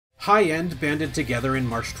High-End banded together in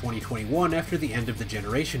March 2021 after the end of the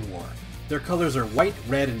Generation War. Their colors are white,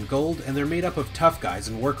 red, and gold, and they're made up of tough guys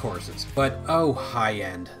and workhorses. But oh,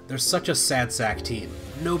 High-End. They're such a sad sack team.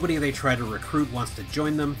 Nobody they try to recruit wants to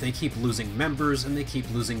join them, they keep losing members, and they keep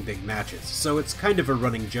losing big matches, so it's kind of a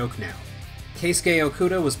running joke now. Keisuke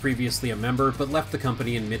Okuda was previously a member, but left the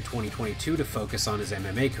company in mid-2022 to focus on his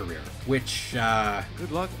MMA career, which,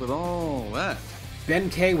 Good luck with all that.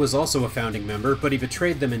 Ben K was also a founding member, but he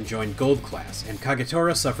betrayed them and joined Gold Class, and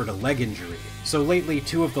Kagetora suffered a leg injury. So lately,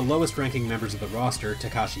 two of the lowest-ranking members of the roster,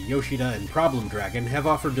 Takashi Yoshida and Problem Dragon, have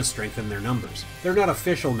offered to strengthen their numbers. They're not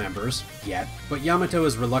official members, yet, but YAMATO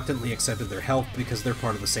has reluctantly accepted their help because they're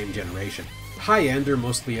part of the same generation. High-End are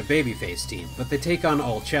mostly a babyface team, but they take on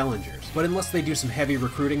all challengers. But unless they do some heavy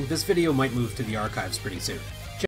recruiting, this video might move to the archives pretty soon.